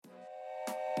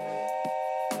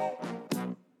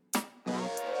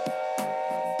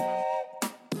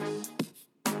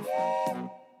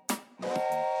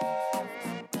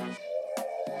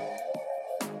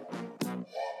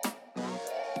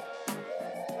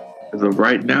As of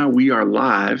right now, we are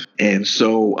live, and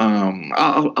so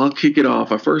I'll kick it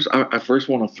off. I first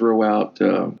want to throw out.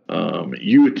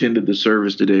 You attended the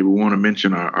service today. We want to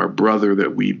mention our brother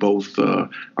that we both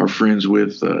are friends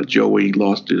with. Joey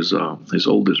lost his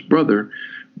oldest brother,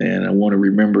 and I want to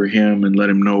remember him and let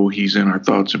him know he's in our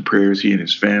thoughts and prayers. He and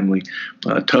his family.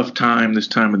 Tough time this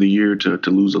time of the year to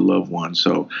lose a loved one.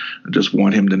 So I just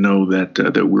want him to know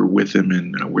that we're with him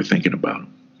and we're thinking about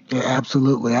him. Yeah,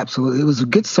 absolutely, absolutely. It was a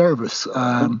good service.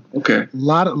 Okay. A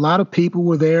lot of people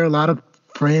were there. A lot of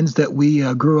friends that we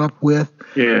grew up with.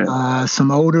 Yeah.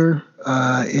 Some older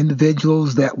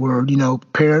individuals that were,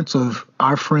 parents of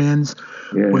our friends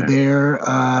were there.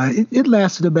 It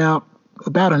lasted about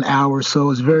an hour, so it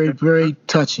was very, very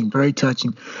touching, very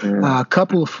touching. Yeah. A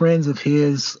couple of friends of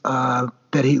his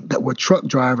that were truck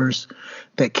drivers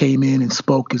that came in and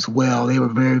spoke as well. They were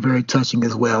very, very touching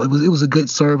as well. It was a good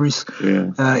service.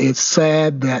 Yeah. It's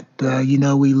sad that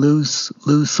we lose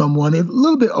someone a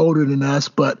little bit older than us,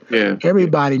 but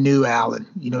everybody knew Alan.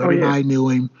 Everybody knew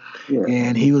him,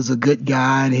 and he was a good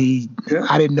guy. And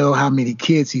I didn't know how many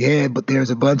kids he had, but there's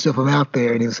a bunch of them out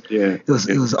there, and it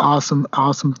was awesome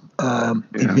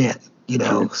event.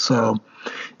 So.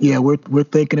 Yeah, we're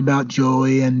thinking about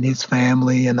Joey and his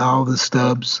family and all the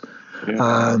Stubbs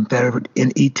that are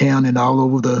in E-Town and all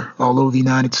over the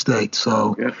United States.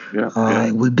 So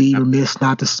it would be remiss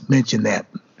not to mention that.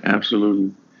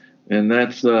 Absolutely, and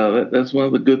that's one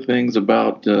of the good things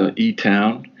about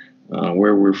E-Town,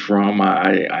 where we're from.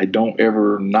 I don't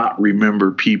ever not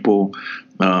remember people,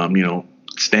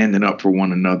 standing up for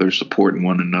one another, supporting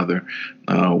one another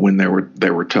when there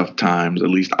were tough times. At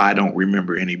least I don't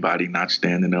remember anybody not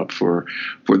standing up for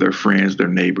their friends, their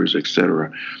neighbors,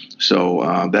 etc.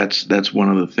 So that's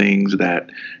one of the things that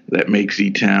makes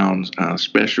E-Town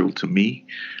special to me.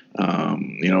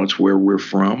 It's where we're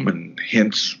from, and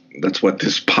hence that's what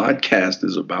this podcast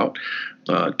is about.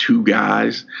 Two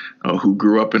guys who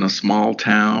grew up in a small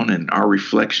town, and our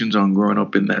reflections on growing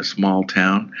up in that small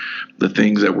town, the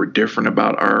things that were different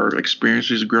about our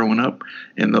experiences growing up,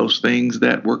 and those things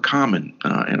that were common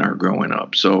in our growing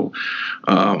up. So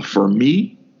for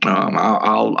me,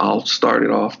 I'll start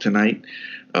it off tonight.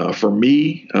 For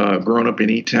me, growing up in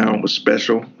E-Town was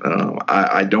special.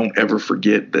 I don't ever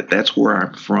forget that's where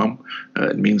I'm from.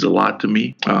 It means a lot to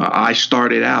me. I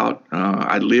started out,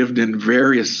 I lived in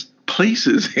various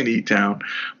places in E-Town,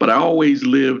 but I always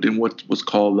lived in what was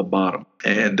called the bottom.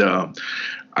 And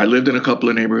I lived in a couple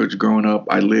of neighborhoods growing up.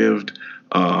 I lived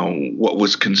what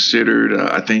was considered,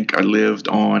 I think I lived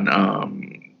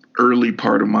on early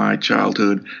part of my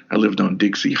childhood, I lived on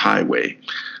Dixie Highway.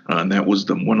 And that was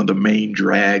one of the main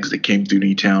drags that came through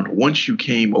E-Town. Once you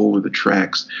came over the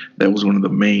tracks, that was one of the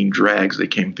main drags that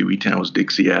came through E-Town was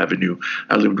Dixie Avenue.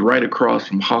 I lived right across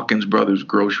from Hawkins Brothers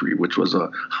Grocery, which was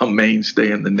a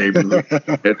mainstay in the neighborhood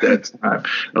at that time.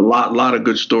 A lot of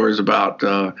good stories about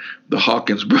the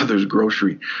Hawkins Brothers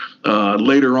Grocery.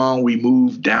 Later on, we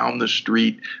moved down the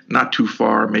street, not too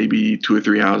far, maybe 2 or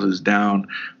 3 houses down,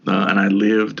 and I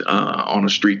lived on a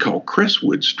street called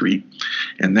Crestwood Street,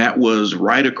 and that was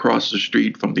right across the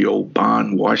street from the old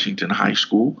Bond Washington High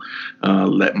School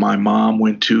that my mom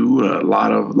went to. A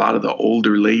lot of the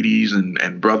older ladies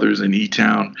and brothers in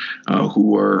E-Town who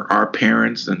were our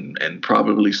parents and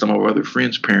probably some of our other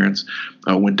friends' parents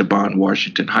went to Bond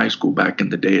Washington High School back in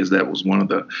the day, as that was one of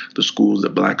the schools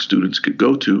that black students could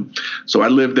go to. So I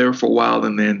lived there for a while,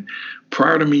 and then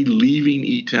prior to me leaving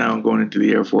E-Town, going into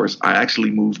the Air Force, I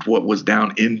actually moved what was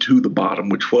down into the bottom,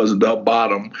 which was the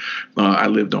bottom. I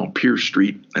lived on Pierce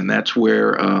Street, and that's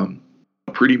where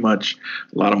pretty much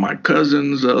a lot of my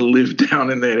cousins lived down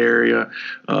in that area.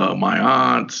 My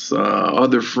aunts,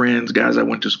 other friends, guys I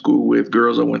went to school with,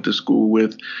 girls I went to school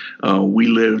with, we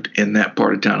lived in that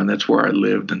part of town, and that's where I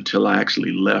lived until I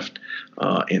actually left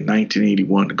in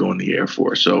 1981 to go in the Air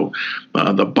Force. So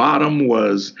the bottom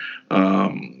was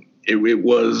it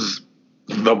was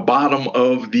the bottom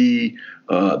of the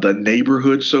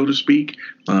neighborhood, so to speak.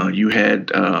 You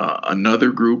had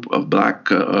another group of black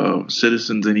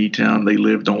citizens in E-Town. They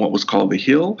lived on what was called the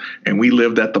hill, and we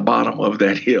lived at the bottom of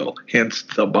that hill, hence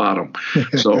the bottom.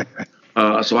 So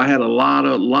I had a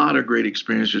lot of great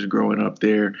experiences growing up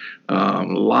there. A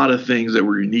lot of things that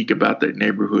were unique about that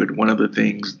neighborhood. One of the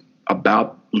things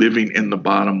about living in the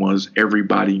bottom was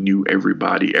everybody knew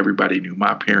everybody. Everybody knew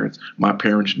my parents. My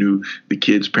parents knew the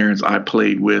kids' parents I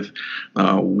played with.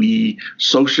 We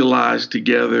socialized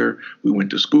together. We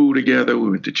went to school together. We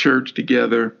went to church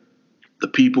together. the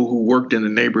people who worked in the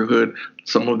neighborhood.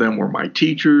 Some of them were my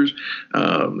teachers.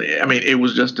 It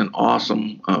was just an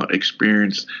awesome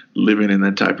experience living in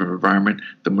that type of environment.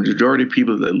 The majority of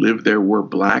people that lived there were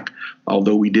Black,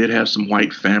 although we did have some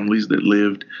white families that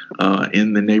lived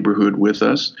in the neighborhood with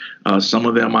us. Some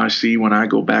of them I see when I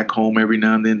go back home every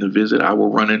now and then to visit. I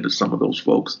will run into some of those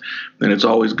folks, and it's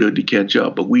always good to catch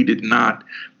up. But we did not,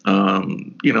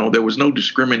 there was no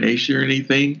discrimination or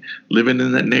anything living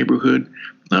in that neighborhood.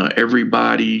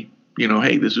 Everybody,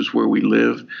 hey, this is where we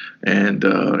live, and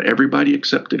everybody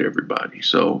accepted everybody.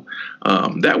 So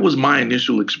that was my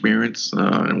initial experience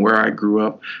and where I grew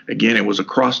up. Again, it was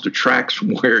across the tracks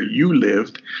from where you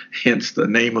lived, hence the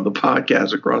name of the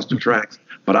podcast, Across the Tracks.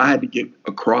 But I had to get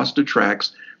across the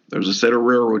tracks. There was a set of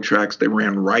railroad tracks that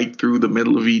ran right through the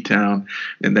middle of E-Town,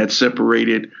 and that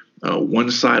separated one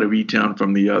side of E-Town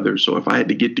from the other. So if I had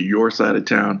to get to your side of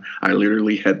town, I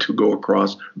literally had to go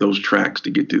across those tracks to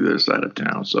get to the other side of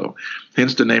town. So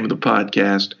hence the name of the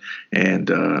podcast and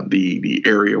the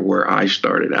area where I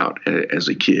started out as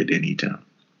a kid in E-Town.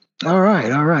 All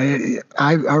right.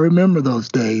 I remember those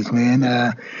days,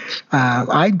 man.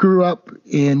 I grew up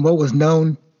in what was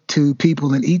known to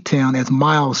people in E-Town as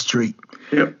Miles Street.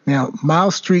 Yep. Now,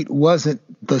 Miles Street wasn't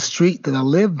the street that I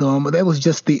lived on, but that was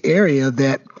just the area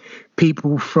that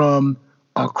people from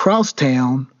across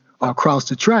town, across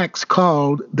the tracks,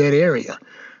 called that area.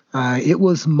 It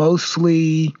was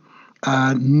mostly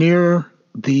near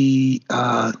the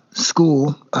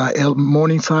school,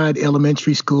 Morningside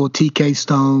Elementary School, T.K.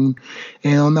 Stone,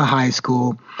 and on the high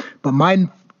school. But my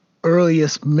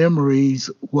earliest memories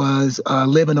was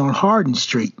living on Hardin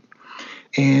Street.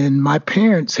 And my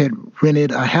parents had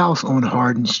rented a house on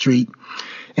Hardin Street,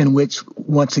 in which,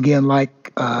 once again,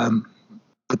 like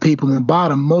the people in the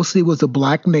bottom, mostly was a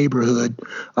Black neighborhood.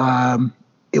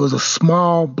 It was a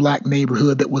small Black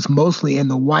neighborhood that was mostly in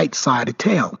the white side of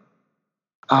town.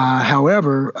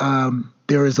 However,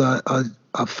 there is a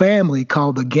family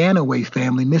called the Ganaway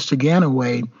family. Mr.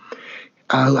 Ganaway,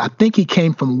 I think he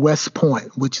came from West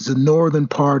Point, which is the northern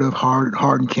part of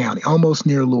Hardin County, almost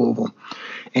near Louisville.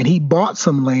 And he bought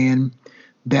some land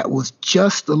that was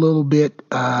just a little bit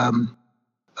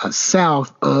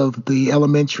south of the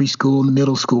elementary school and the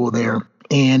middle school there.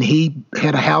 And he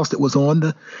had a house that was on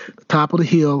the top of the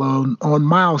hill on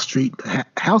Miles Street. The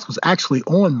house was actually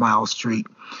on Miles Street.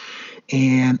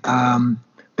 And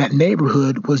that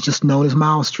neighborhood was just known as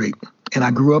Miles Street. And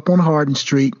I grew up on Hardin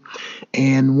Street.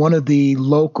 And one of the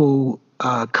local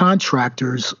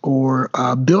contractors or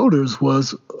builders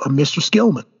was Mr.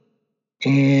 Skillman.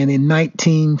 And in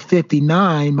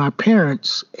 1959, my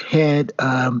parents had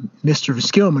Mr.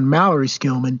 Skillman, Mallory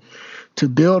Skillman, to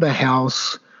build a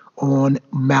house on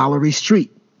Mallory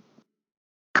Street.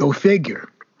 Go figure.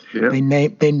 Yeah.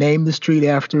 They named the street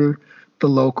after the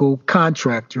local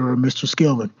contractor, or Mr.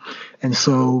 Skillman. And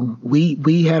so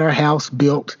we had our house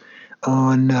built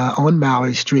on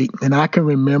Mallory Street. And I can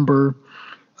remember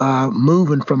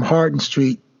moving from Hardin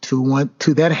Street to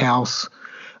that house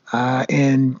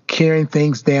and carrying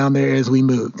things down there as we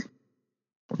moved.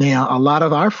 Now, a lot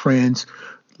of our friends,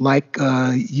 like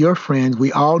your friends,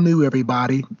 we all knew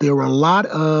everybody. There were a lot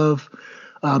of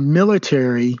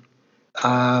military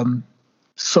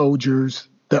soldiers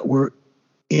that were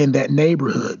in that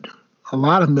neighborhood, a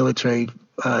lot of military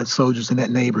soldiers in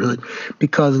that neighborhood,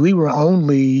 because we were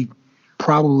only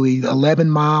probably 11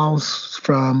 miles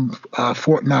from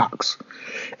Fort Knox.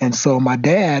 And so my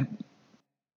dad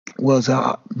was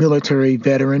a military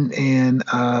veteran and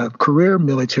career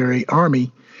military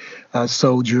Army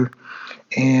soldier.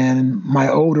 And my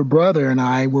older brother and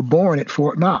I were born at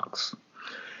Fort Knox.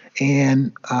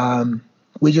 And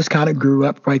we just kind of grew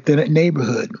up right there in that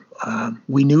neighborhood.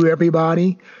 We knew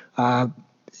everybody.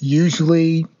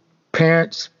 Usually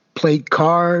parents played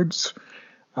cards.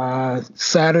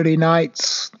 Saturday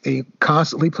nights, they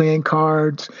constantly playing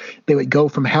cards. They would go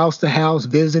from house to house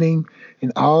visiting,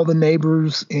 and all the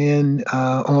neighbors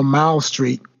on Miles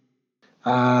Street,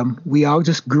 we all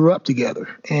just grew up together.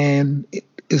 And it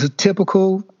is a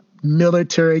typical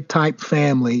military type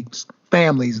families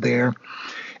there,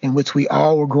 in which we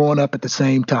all were growing up at the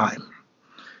same time.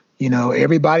 You know,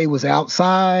 everybody was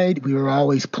outside. We were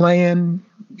always playing.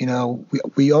 You know,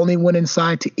 we only went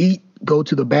inside to eat, go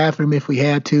to the bathroom if we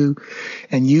had to.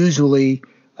 And usually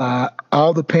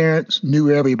all the parents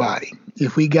knew everybody.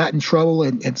 If we got in trouble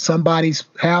at somebody's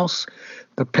house,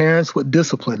 the parents would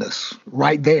discipline us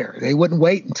right there. They wouldn't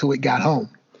wait until we got home.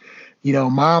 You know,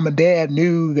 mom and dad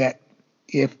knew that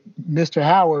if Mr.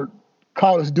 Howard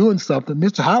caught us doing something,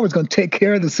 Mr. Howard's going to take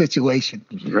care of the situation,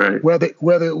 right?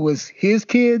 Whether it was his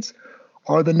kids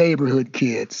or the neighborhood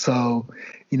kids. So,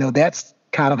 you know, that's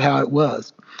kind of how it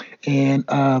was.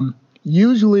 And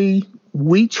usually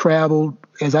we traveled,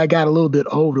 as I got a little bit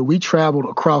older, we traveled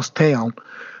across town,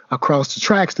 across the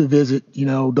tracks to visit,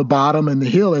 the bottom and the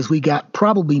hill as we got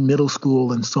probably middle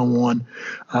school and so on,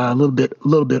 a little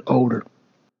bit older.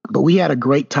 But we had a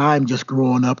great time just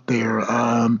growing up there.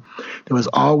 There was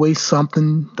always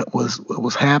something that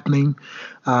was happening.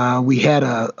 We had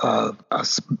a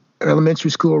elementary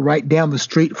school right down the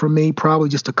street from me, probably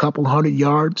just a couple hundred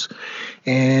yards,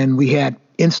 and we had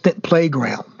instant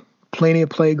playground, plenty of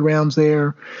playgrounds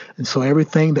there, and so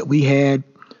everything that we had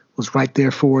was right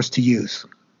there for us to use.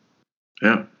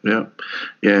 Yeah.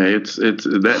 It's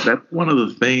that's one of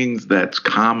the things that's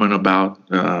common about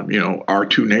our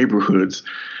two neighborhoods.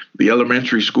 The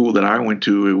elementary school that I went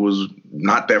to, it was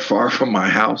not that far from my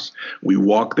house. We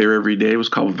walked there every day. It was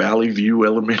called Valley View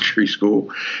Elementary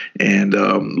School. And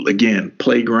again,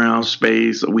 playground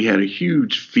space. We had a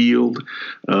huge field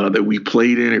that we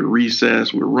played in at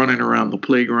recess. We were running around the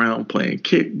playground playing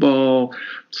kickball,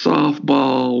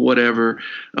 softball, whatever.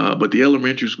 But the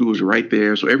elementary school is right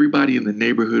there. So everybody in the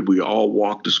neighborhood, we all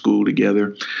walked to school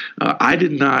together. I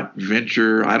did not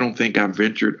venture. I don't think I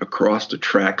ventured across the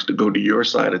tracks to go to your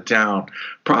side of town,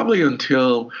 probably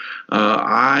until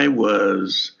I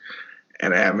was,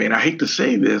 and I mean, I hate to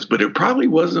say this, but it probably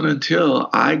wasn't until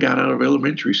I got out of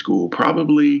elementary school,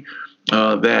 probably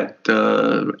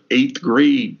that eighth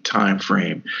grade time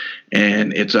frame.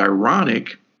 And it's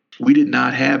ironic, we did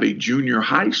not have a junior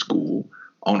high school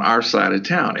on our side of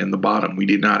town in the bottom. We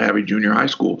did not have a junior high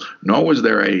school, nor was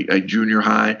there a junior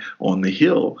high on the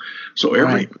hill. So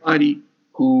everybody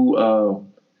who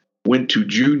went to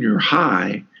junior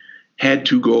high had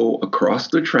to go across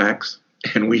the tracks,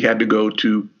 and we had to go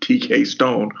to TK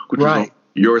Stone, which was on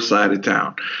your side of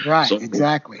town. Right, so,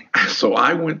 exactly. So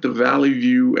I went to Valley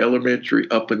View Elementary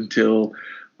up until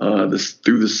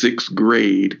through the sixth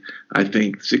grade. I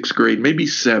think sixth grade, maybe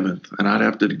seventh, and I'd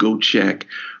have to go check.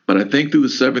 But I think through the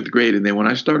seventh grade, and then when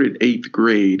I started eighth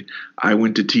grade, I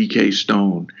went to TK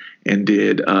Stone and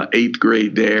did eighth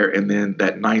grade there, and then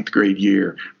that ninth grade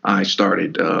year, I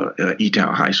started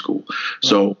E-Town High School.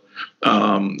 So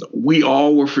we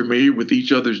all were familiar with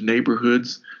each other's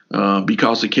neighborhoods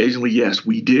because occasionally, yes,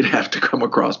 we did have to come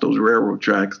across those railroad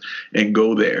tracks and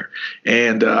go there.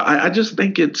 And I just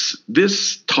think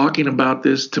talking about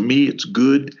this, to me, it's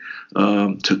good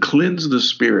to cleanse the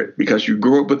spirit, because you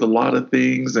grow up with a lot of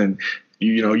things and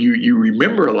you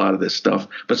remember a lot of this stuff,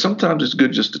 but sometimes it's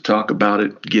good just to talk about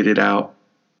it, get it out.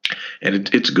 And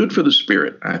it's good for the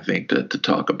spirit, I think, to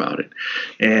talk about it.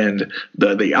 And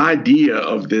the idea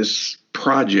of this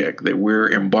project that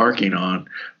we're embarking on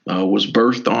was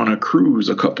birthed on a cruise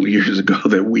a couple of years ago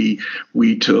that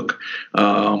we took.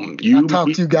 I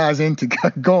talked you guys into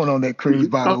going on that cruise,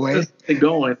 by the way.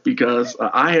 Going because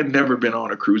I had never been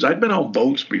on a cruise. I'd been on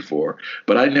boats before,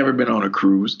 but I'd never been on a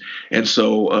cruise. And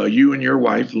so you and your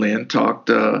wife, Lynn, talked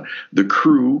the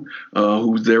crew,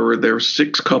 who there were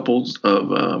six couples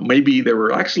of maybe there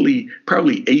were actually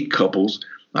probably 8 couples,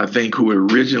 I think, who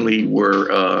originally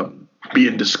were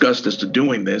being discussed as to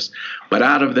doing this. But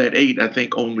out of that 8, I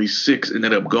think only 6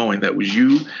 ended up going. That was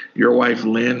you, your wife,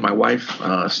 Lynn, my wife,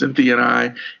 Cynthia, and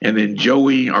I, and then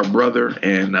Joey, our brother,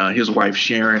 and his wife,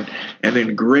 Sharon, and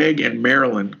then Greg and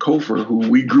Marilyn Kofer, who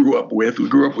we grew up with. We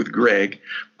grew up with Greg.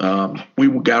 We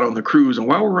got on the cruise, and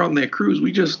while we were on that cruise,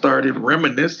 we just started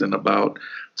reminiscing about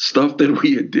stuff that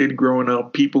we did growing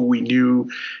up, people we knew,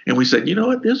 and we said, you know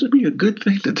what, this would be a good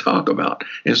thing to talk about.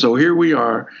 And so here we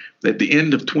are at the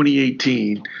end of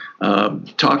 2018,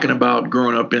 talking about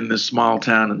growing up in this small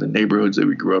town and the neighborhoods that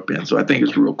we grew up in. So I think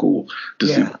it's real cool to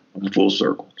see full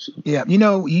circle. So. Yeah,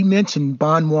 you mentioned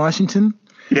Bond, Washington.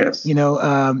 Yes.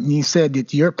 You said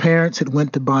that your parents had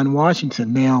went to Bond,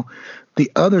 Washington. Now, the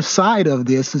other side of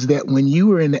this is that when you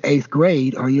were in the 8th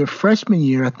grade or your freshman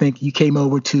year, I think you came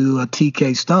over to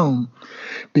TK Stone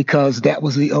because that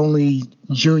was the only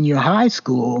junior high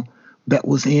school that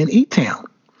was in E-Town.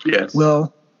 Yes.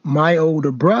 Well, my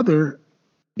older brother,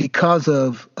 because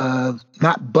of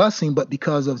not busing, but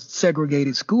because of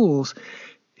segregated schools,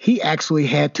 he actually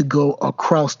had to go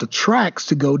across the tracks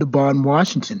to go to Bond,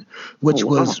 Washington, which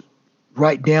was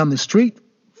right down the street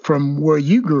from where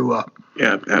you grew up.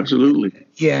 Yeah, absolutely.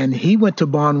 Yeah, and he went to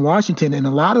Bond, Washington, and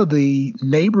a lot of the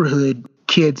neighborhood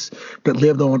kids that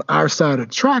lived on our side of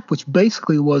the track, which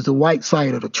basically was the white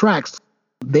side of the tracks,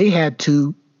 they had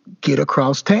to get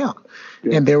across town.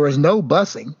 Yeah. And there was no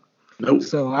busing. Nope.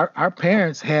 So our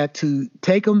parents had to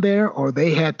take them there, or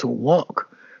they had to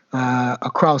walk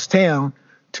across town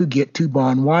to get to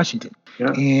Bond, Washington.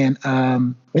 Yeah.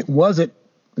 And it wasn't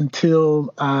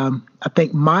until I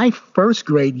think my first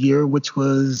grade year, which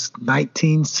was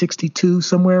 1962,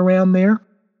 somewhere around there,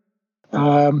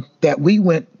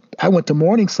 that I went to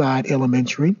Morningside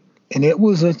Elementary, and it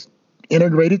was an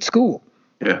integrated school.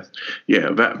 Yeah.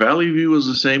 Valley View was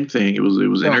the same thing. It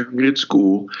was integrated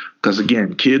school because,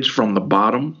 again, kids from the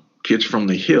bottom, kids from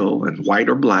the hill, and white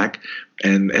or black,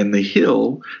 and the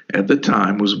hill at the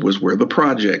time was where the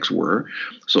projects were.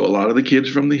 So a lot of the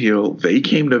kids from the hill, they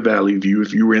came to Valley View.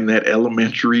 If you were in that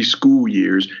elementary school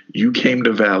years, you came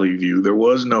to Valley View. There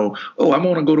was no, I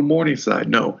want to go to Morningside.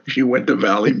 No, you went to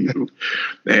Valley View,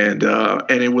 and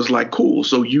it was like cool.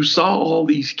 So you saw all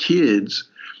these kids.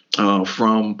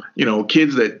 From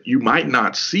kids that you might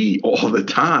not see all the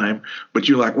time, but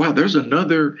you're like, wow, there's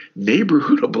another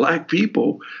neighborhood of black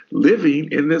people living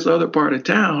in this other part of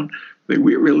town that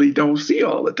we really don't see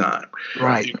all the time.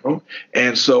 Right.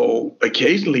 And so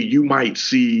occasionally you might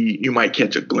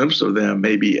catch a glimpse of them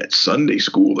maybe at Sunday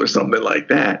school or something like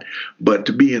that. But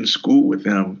to be in school with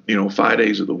them, 5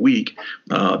 days of the week,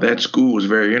 that school was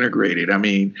very integrated. I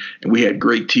mean, and we had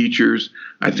great teachers.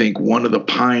 I think one of the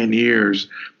pioneers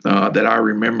that I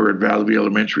remember at Valley View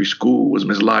Elementary School was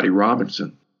Miss Lottie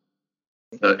Robinson.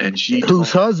 And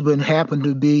whose husband happened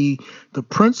to be the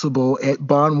principal at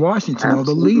Bond Washington, or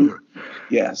the leader.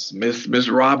 Yes, Miss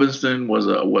Robinson was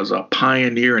a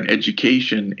pioneer in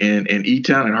education in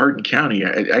E-Town and Hardin County,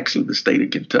 actually the state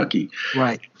of Kentucky.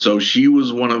 Right. So she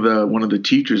was one of the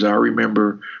teachers I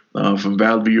remember from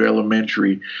Valley View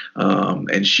Elementary,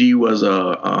 and she was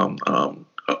again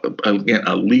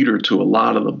a leader to a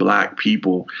lot of the black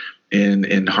people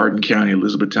in Hardin County,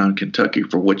 Elizabethtown, Kentucky,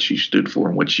 for what she stood for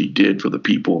and what she did for the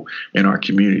people in our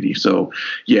community. So,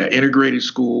 yeah, integrated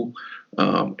school.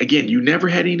 Again, you never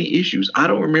had any issues. I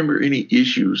don't remember any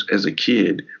issues as a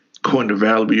kid going to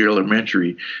Valley View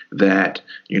Elementary that,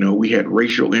 we had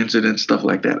racial incidents, stuff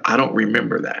like that. I don't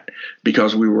remember that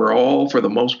because we were all, for the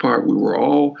most part,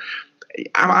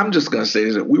 I'm just going to say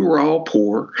this, that we were all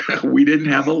poor. We didn't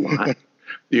have a lot.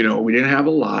 We didn't have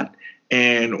a lot.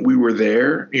 And we were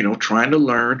there, trying to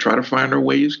learn, try to find our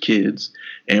way as kids.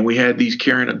 And we had these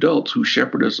caring adults who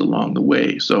shepherded us along the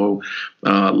way. So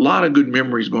a lot of good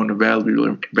memories going to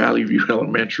Valley View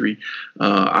Elementary.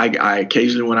 I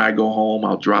occasionally, when I go home,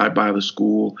 I'll drive by the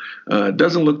school. It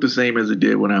doesn't look the same as it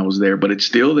did when I was there, but it's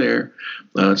still there.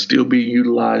 It's still being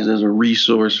utilized as a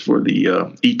resource for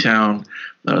the E-Town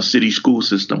city school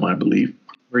system, I believe.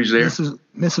 There.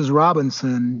 Mrs.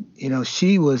 Robinson,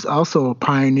 she was also a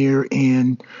pioneer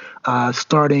in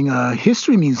starting a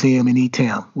history museum in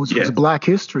E-Town, which was Black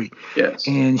History. Yes.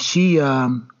 And she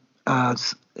had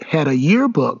a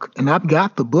yearbook, and I've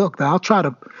got the book. I'll try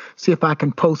to see if I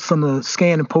can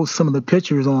scan and post some of the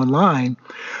pictures online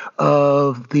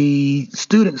of the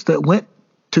students that went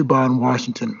to Bond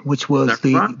Washington, which was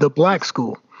the black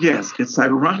school. Yes, it's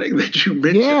ironic that you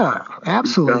mentioned. Yeah,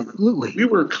 absolutely. We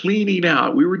were cleaning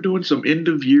out. We were doing some end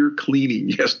of year cleaning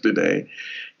yesterday,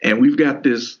 and we've got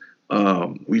this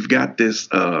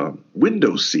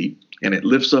window seat, and it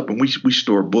lifts up, and we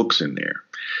store books in there.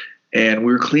 And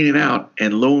we were cleaning out,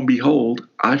 and lo and behold,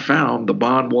 I found the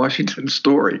Bond Washington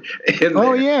story.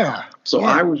 Oh, yeah. So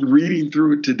I was reading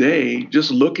through it today,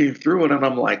 just looking through it, and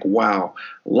I'm like, wow,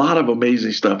 a lot of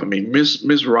amazing stuff. I mean,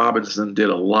 Miss Robinson did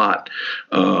a lot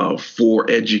for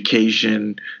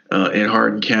education in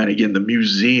Hardin County. Again, the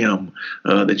museum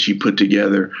that she put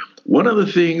together. One of the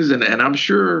things, and I'm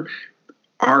sure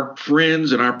our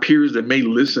friends and our peers that may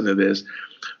listen to this,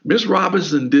 Miss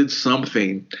Robinson did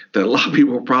something that a lot of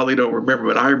people probably don't remember,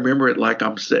 but I remember it like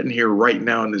I'm sitting here right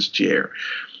now in this chair.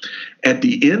 At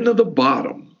the end of the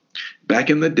bottom,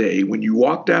 back in the day, when you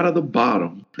walked out of the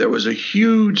bottom, there was a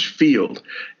huge field.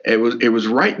 It was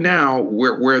right now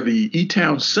where the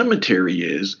E-Town Cemetery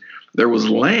is. There was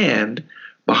land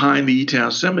behind the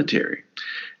E-Town Cemetery.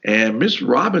 And Miss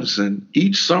Robinson,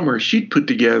 each summer, she'd put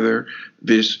together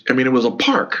this, it was a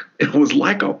park. It was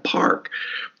like a park.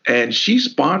 And she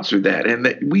sponsored that.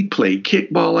 And we played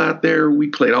kickball out there. We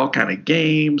played all kind of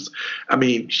games.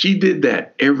 She did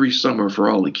that every summer for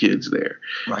all the kids there.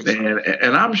 Right.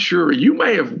 And I'm sure you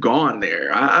may have gone there.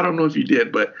 I don't know if you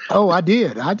did, but. Oh, I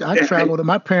did. I traveled, and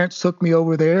my parents took me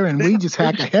over there, and we just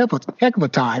had a heck of a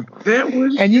time.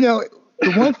 And,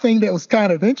 the one thing that was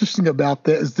kind of interesting about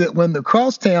that is that when the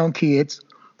crosstown kids,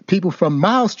 people from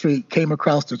Miles Street, came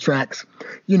across the tracks,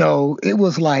 it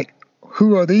was like,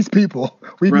 who are these people?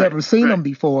 We've never seen them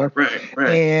before. Right.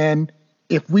 And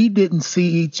if we didn't see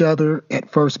each other at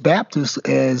First Baptist,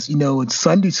 as in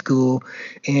Sunday school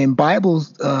and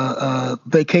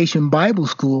Vacation Bible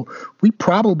School, we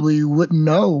probably wouldn't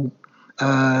know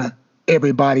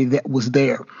everybody that was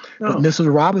there. But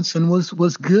Mrs. Robinson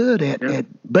was good at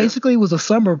basically it was a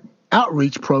summer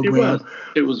outreach program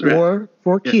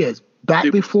for kids.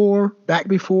 Back before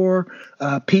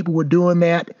people were doing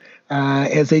that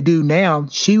as they do now,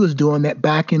 she was doing that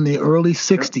back in the early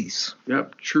 60s.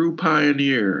 Yep. True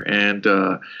pioneer, and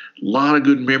a lot of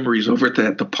good memories over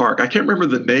at the park. I can't remember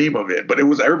the name of it, but it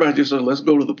was everybody just said, let's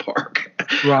go to the park.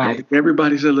 Right.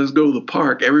 Everybody said, let's go to the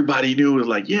park. Everybody knew it was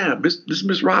like, yeah,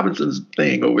 Miss Robinson's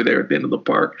thing over there at the end of the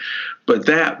park. But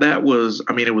that was,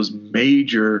 I mean, it was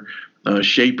major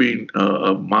shaping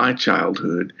of my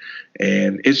childhood.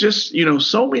 And it's just,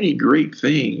 so many great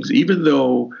things, even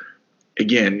though,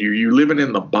 again, you're living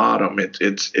in the bottom.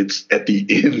 It's at the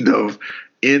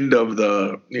end of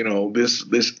the,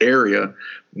 this area,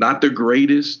 not the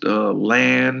greatest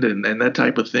land and that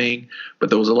type of thing, but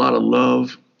there was a lot of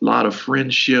love, a lot of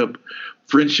friendships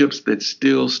that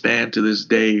still stand to this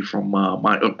day from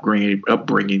my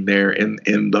upbringing there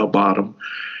in the bottom.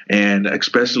 And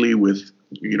especially with,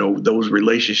 those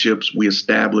relationships we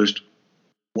established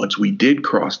once we did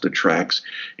cross the tracks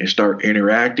and start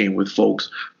interacting with folks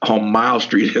on Mile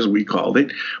Street, as we called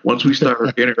it, once we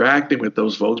started interacting with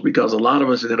those folks, because a lot of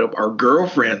us ended up, our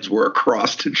girlfriends were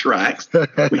across the tracks.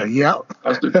 Across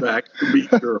the tracks to meet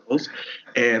girls.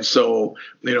 And so,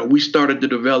 we started to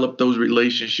develop those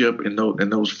relationships and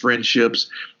those friendships,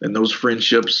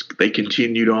 they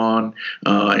continued on.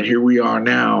 And here we are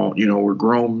now, we're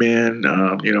grown men,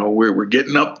 we're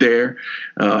getting up there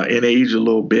in age a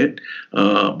little bit,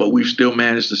 but we've still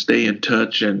managed to stay in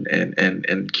touch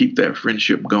and keep that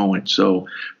friendship going. So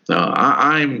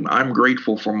I'm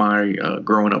grateful for my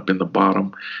growing up in the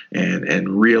bottom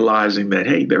and realizing that,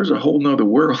 hey, there's a whole nother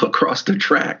world across the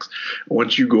tracks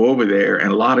once you go over there,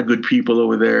 and a lot of good people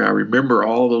over there. I remember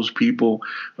all those people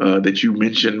that you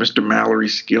mentioned, Mr. Mallory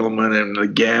Skillman and the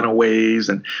Ganaways.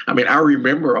 And I mean, I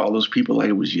remember all those people like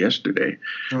it was yesterday.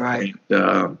 Right.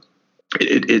 And,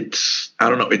 it's I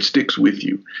don't know, it sticks with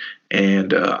you.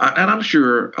 And I'm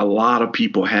sure a lot of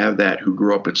people have that who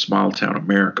grew up in small town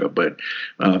America, but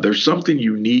there's something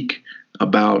unique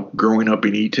about growing up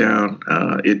in E-Town.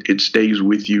 It stays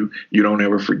with you. You don't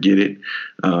ever forget it.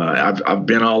 I've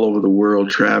been all over the world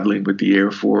traveling with the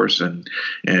Air Force,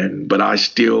 but I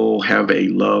still have a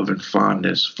love and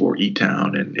fondness for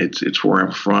E-Town, and it's where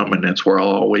I'm from, and that's where I'll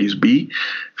always be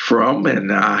from,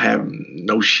 and I have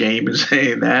no shame in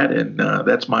saying that, and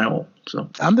that's my home. So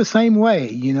I'm the same way.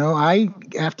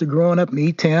 After growing up in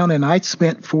E-Town, and I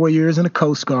spent 4 years in the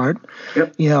Coast Guard.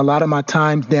 Yep. A lot of my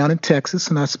time down in Texas,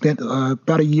 and I spent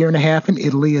about a year and a half in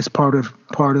Italy as part of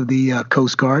the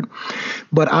Coast Guard.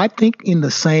 But I think in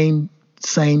the same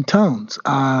tones.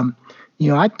 I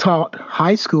taught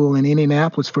high school in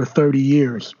Indianapolis for 30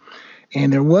 years,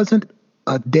 and there wasn't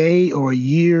a day or a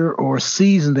year or a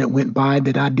season that went by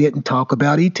that I didn't talk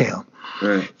about E-Town.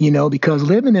 Right. Because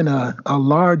living in a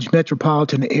large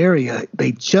metropolitan area,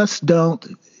 they just don't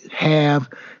have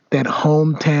that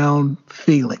hometown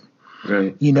feeling.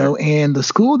 Right. And the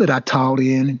school that I taught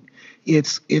in,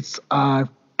 it's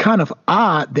kind of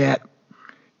odd that,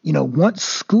 once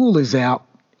school is out,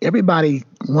 everybody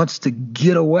wants to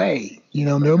get away.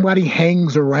 Nobody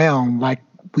hangs around like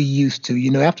we used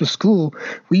to. After school,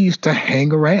 we used to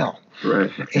hang around.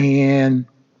 Right. And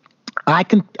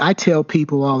I tell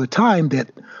people all the time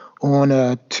that on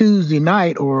a Tuesday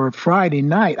night or a Friday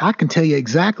night, I can tell you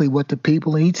exactly what the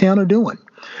people in E-Town are doing.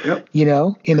 Yep.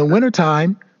 In the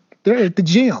wintertime, they're at the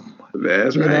gym.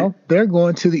 That's right. They're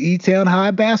going to the E-Town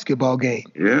High basketball game.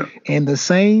 Yeah. And the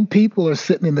same people are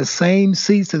sitting in the same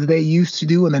seats as they used to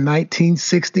do in the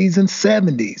 1960s and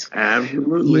 70s.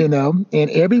 Absolutely. And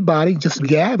everybody just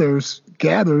gathers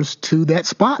to that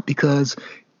spot because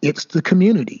it's the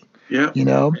community. Yeah.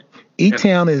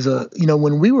 E-Town is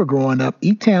when we were growing up,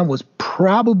 E-Town was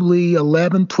probably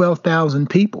 12,000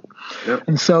 people. Yep.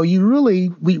 And so we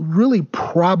really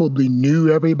probably knew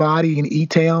everybody in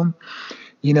E-Town.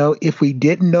 If we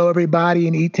didn't know everybody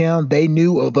in E-Town, they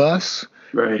knew of us.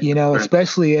 Right.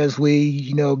 Especially as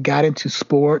we, got into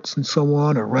sports and so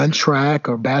on, or run track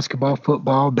or basketball,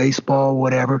 football, baseball,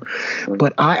 whatever. Right.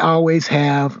 But I always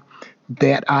have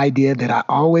that idea that I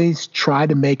always try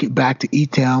to make it back to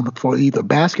E-Town for either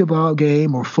basketball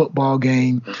game or football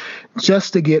game,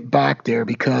 just to get back there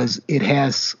because it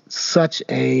has such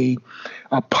a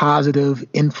positive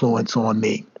influence on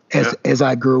me as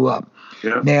I grew up.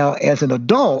 Yeah. Now, as an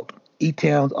adult,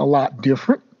 E-Town's a lot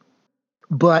different,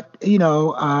 but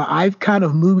I've kind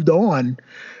of moved on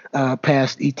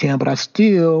past E-Town, but I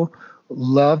still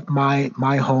love my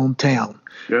hometown.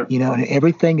 Yeah. And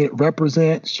everything it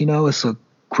represents, it's a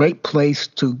great place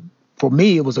for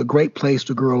me, it was a great place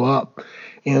to grow up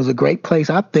And it was a great place,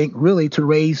 I think, really to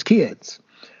raise kids.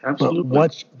 Absolutely.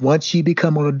 But once you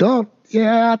become an adult,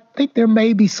 I think there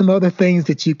may be some other things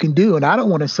that you can do. And I don't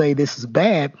want to say this is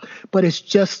bad, but it's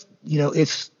just,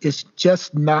 it's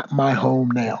just not my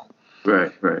home now.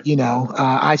 Right.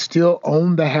 I still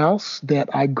own the house that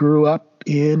I grew up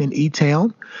in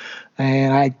E-Town,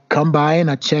 and I come by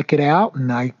and I check it out,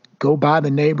 and I go by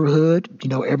the neighborhood,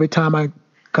 every time I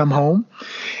come home,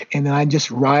 and then I just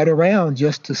ride around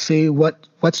just to see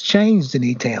what's changed in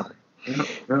E-Town.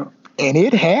 Yeah. And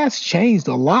it has changed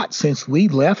a lot since we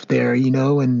left there, in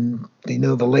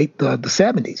the late the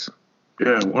 70s.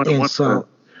 Yeah, so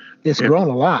it's grown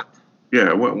a lot.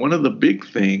 Yeah, one of the big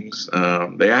things,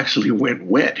 they actually went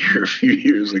wet here a few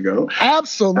years ago.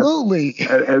 Absolutely.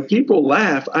 And people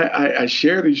laugh. I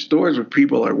share these stories with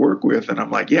people I work with, and I'm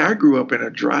like, I grew up in a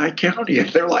dry county. And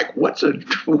they're like, what?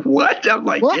 I'm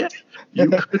like, what? Yeah. You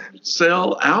couldn't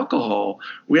sell alcohol.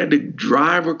 We had to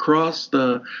drive across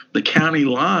the county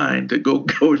line to go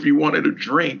if you wanted to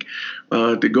drink,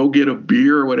 to go get a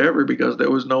beer or whatever, because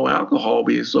there was no alcohol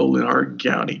being sold in Hardin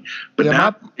County. But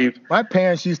now my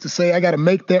parents used to say, I got to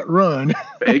make that run.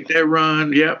 Make that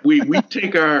run. Yeah, we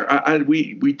take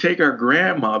we take our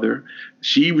grandmother.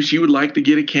 She would like to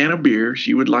get a can of beer.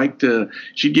 She'd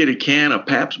get a can of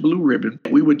Pabst Blue Ribbon.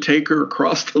 We would take her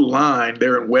across the line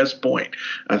there in West Point.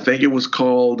 I think it was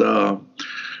called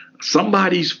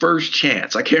Somebody's First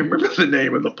Chance. I can't remember the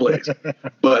name of the place,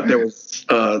 but there was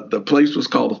the place was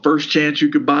called The First Chance you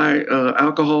could buy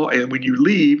alcohol, and when you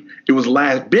leave, it was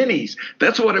last Benny's.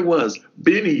 That's what it was,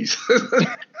 Benny's.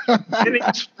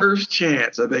 Benny's First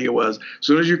Chance, I think it was. As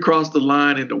soon as you cross the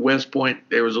line into West Point,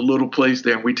 there was a little place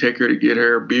there, and we take her to get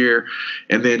her a beer,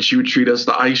 and then she would treat us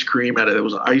to ice cream. There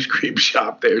was an ice cream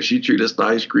shop there. She'd treat us to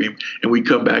ice cream, and we'd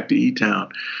come back to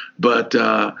E-Town. But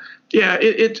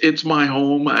it's my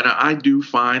home, and I do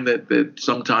find that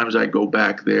sometimes I go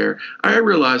back there. I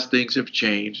realize things have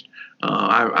changed.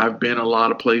 I've been a lot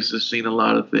of places, seen a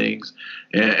lot of things,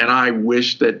 and I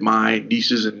wish that my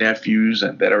nieces and nephews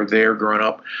that are there growing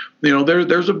up,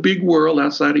 there's a big world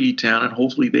outside of E-Town, and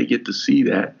hopefully they get to see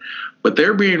that. But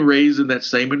they're being raised in that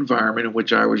same environment in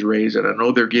which I was raised, and I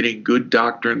know they're getting good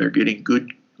doctrine, they're getting good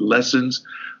lessons,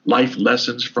 life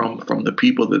lessons from the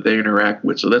people that they interact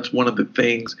with. So that's one of the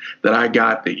things that I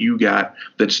got, that you got,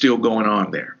 that's still going on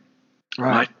there.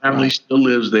 Right. My family still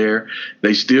lives there.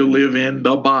 They still live in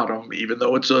the bottom, even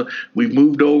though we've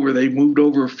moved over. They moved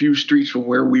over a few streets from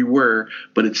where we were,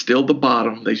 but it's still the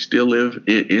bottom. They still live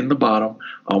in the bottom.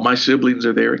 All my siblings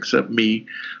are there except me.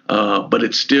 But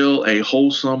it's still a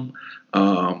wholesome,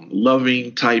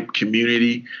 loving type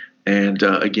community. And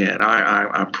again,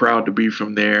 I'm proud to be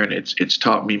from there, and it's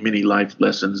taught me many life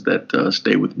lessons that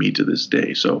stay with me to this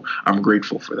day. So I'm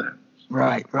grateful for that.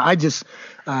 Right. I just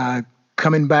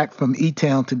coming back from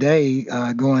E-Town today,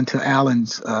 going to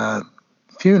Alan's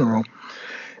funeral,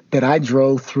 that I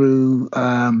drove through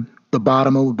the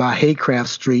bottom over by Haycraft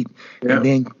Street,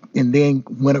 and then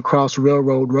went across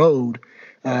Railroad Road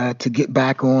to get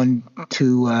back on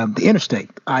to the interstate,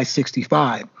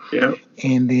 I-65. Yeah.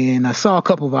 And then I saw a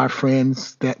couple of our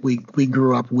friends that we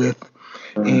grew up with,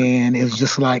 and it was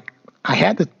just like I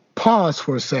had to pause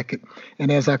for a second.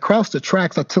 And as I crossed the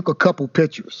tracks, I took a couple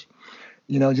pictures.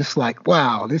 Just like,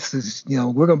 wow, this is,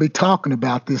 we're going to be talking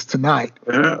about this tonight.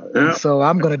 Yeah. And so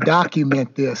I'm going to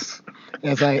document this.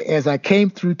 As I came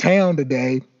through town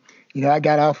today, I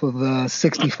got off of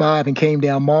 65 and came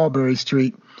down Mulberry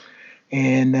Street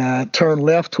and turned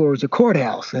left towards the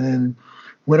courthouse, and then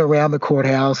went around the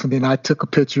courthouse, and then I took a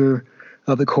picture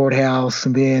of the courthouse.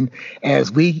 And then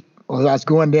as I was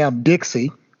going down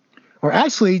Dixie, or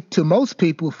actually to most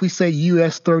people, if we say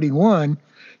US 31,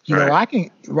 I can,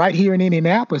 right here in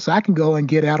Indianapolis, I can go and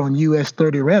get out on US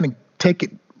 30 around and take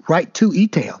it right to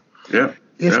E-Town. Yeah.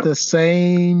 It's the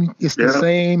same. It's the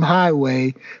same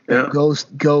highway that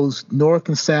goes north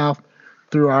and south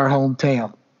through our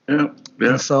hometown. Yeah.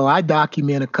 And so I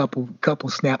document a couple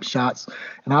snapshots,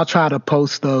 and I'll try to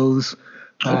post those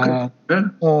on our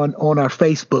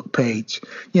Facebook page.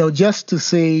 Just to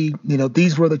see,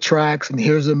 these were the tracks, and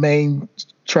here's the main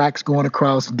tracks going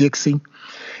across Dixie.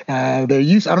 I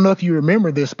don't know if you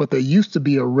remember this, but there used to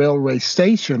be a railway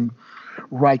station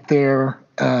right there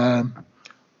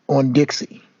on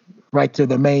Dixie, right to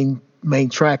the main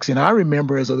tracks. And I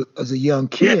remember as a young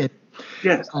kid,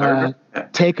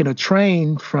 taking a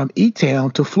train from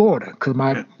E-Town to Florida, because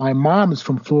my mom is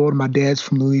from Florida, my dad's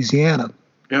from Louisiana.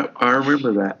 Yeah, I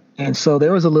remember that. And so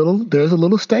there's a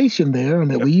little station there, and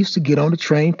that we used to get on the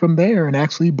train from there and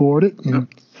actually board it and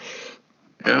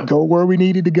go where we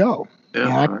needed to go. Yeah,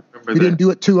 I remember we didn't do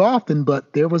it too often,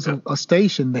 but there was a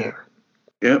station there.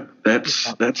 Yep,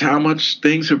 that's how much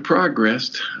things have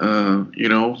progressed.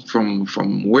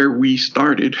 From where we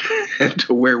started and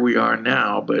to where we are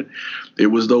now. But it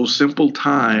was those simple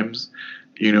times,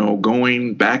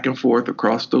 going back and forth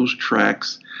across those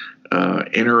tracks,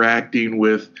 interacting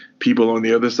with people on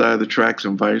the other side of the tracks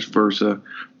and vice versa.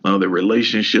 The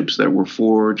relationships that were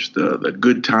forged, the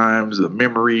good times, the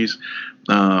memories.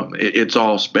 It's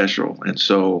all special, and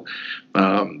so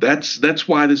that's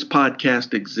why this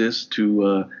podcast exists,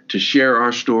 to share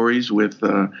our stories with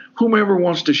whomever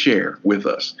wants to share with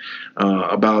us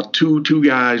about two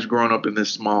guys growing up in this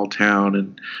small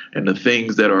town, and the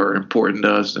things that are important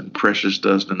to us and precious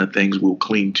to us, and the things we'll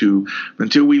cling to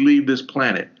until we leave this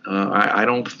planet. I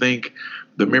don't think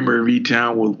the memory of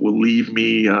E-Town will leave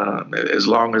me as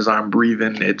long as I'm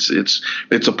breathing. It's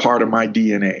a part of my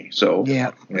DNA. So,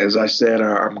 yeah. As I said,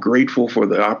 I'm grateful for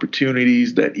the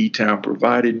opportunities that E-Town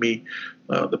provided me,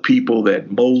 the people that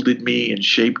molded me and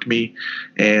shaped me,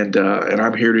 and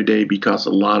I'm here today because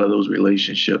of a lot of those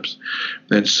relationships.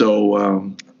 And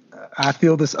so, I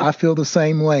feel the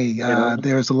same way.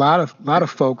 There's a lot of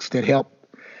folks that helped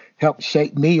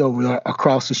shape me over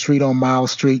across the street on Miles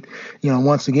Street.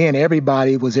 Once again,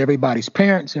 everybody was everybody's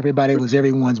parents. Everybody was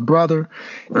everyone's brother.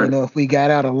 Right. If we got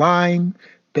out of line,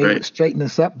 they would straighten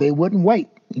us up. They wouldn't wait.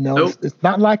 Nope. It's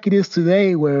not like it is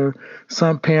today where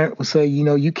some parent would say,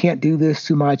 you can't do this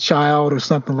to my child or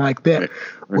something like that. Right.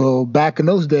 Well, back in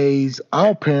those days,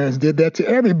 our parents did that to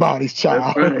everybody's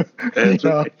child. That's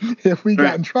right. If we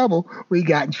got in trouble, we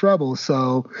got in trouble.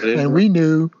 So, and we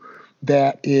knew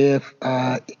that if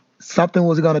something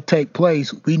was going to take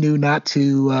place, we knew not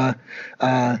to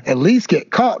at least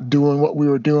get caught doing what we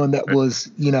were doing that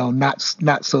was, not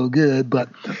so good. But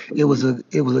it was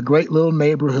a great little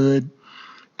neighborhood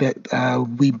that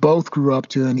we both grew up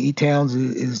to, and E-Towns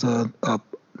is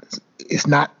it's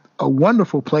not a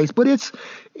wonderful place, but it's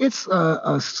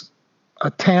a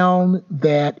town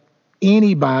that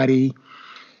anybody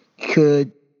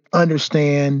could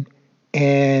understand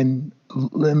and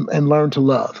learn to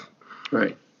love.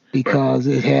 Right. Because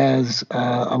it has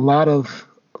a lot of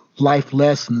life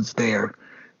lessons there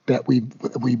that we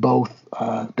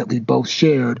both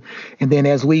shared. And then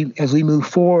as we move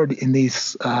forward in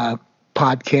these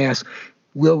podcasts,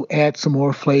 we'll add some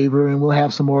more flavor, and we'll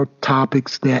have some more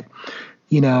topics that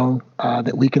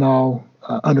that we can all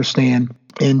understand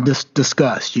and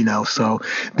discuss. So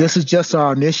this is just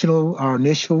our initial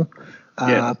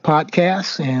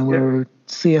podcast, and we're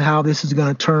seeing how this is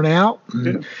going to turn out.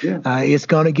 It's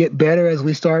going to get better as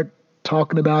we start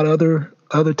talking about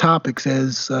other topics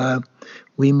as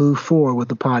we move forward with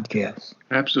the podcast.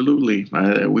 Absolutely.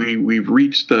 We've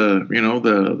reached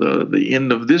the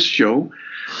end of this show,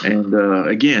 and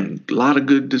again, a lot of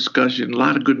good discussion, a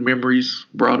lot of good memories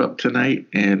brought up tonight,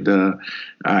 and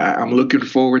I'm looking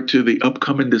forward to the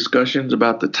upcoming discussions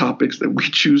about the topics that we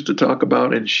choose to talk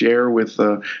about and share with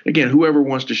again, whoever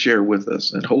wants to share with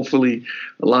us, and hopefully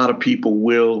a lot of people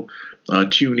will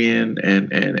tune in,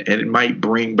 and it might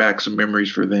bring back some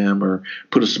memories for them, or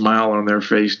put a smile on their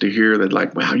face to hear that,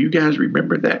 like, wow, you guys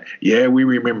remember that? Yeah, we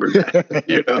remember that.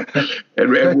 and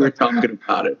we're talking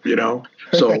about it,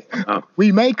 So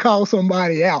we may call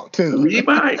somebody out too. we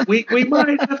might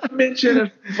have to mention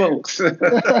it, folks.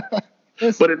 But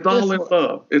it's all in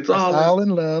love. It's all in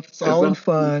love. It's all in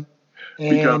fun.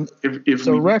 And if it's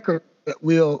a record that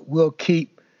we'll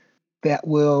keep, that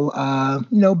will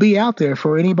be out there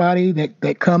for anybody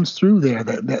that comes through there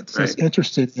that's just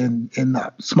interested in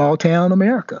small town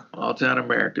America. Small town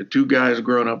America. Two guys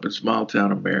growing up in small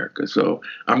town America. So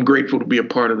I'm grateful to be a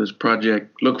part of this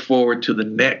project. Look forward to the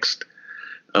next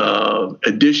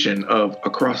edition of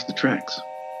Across the Tracks.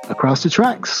 Across the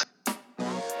Tracks.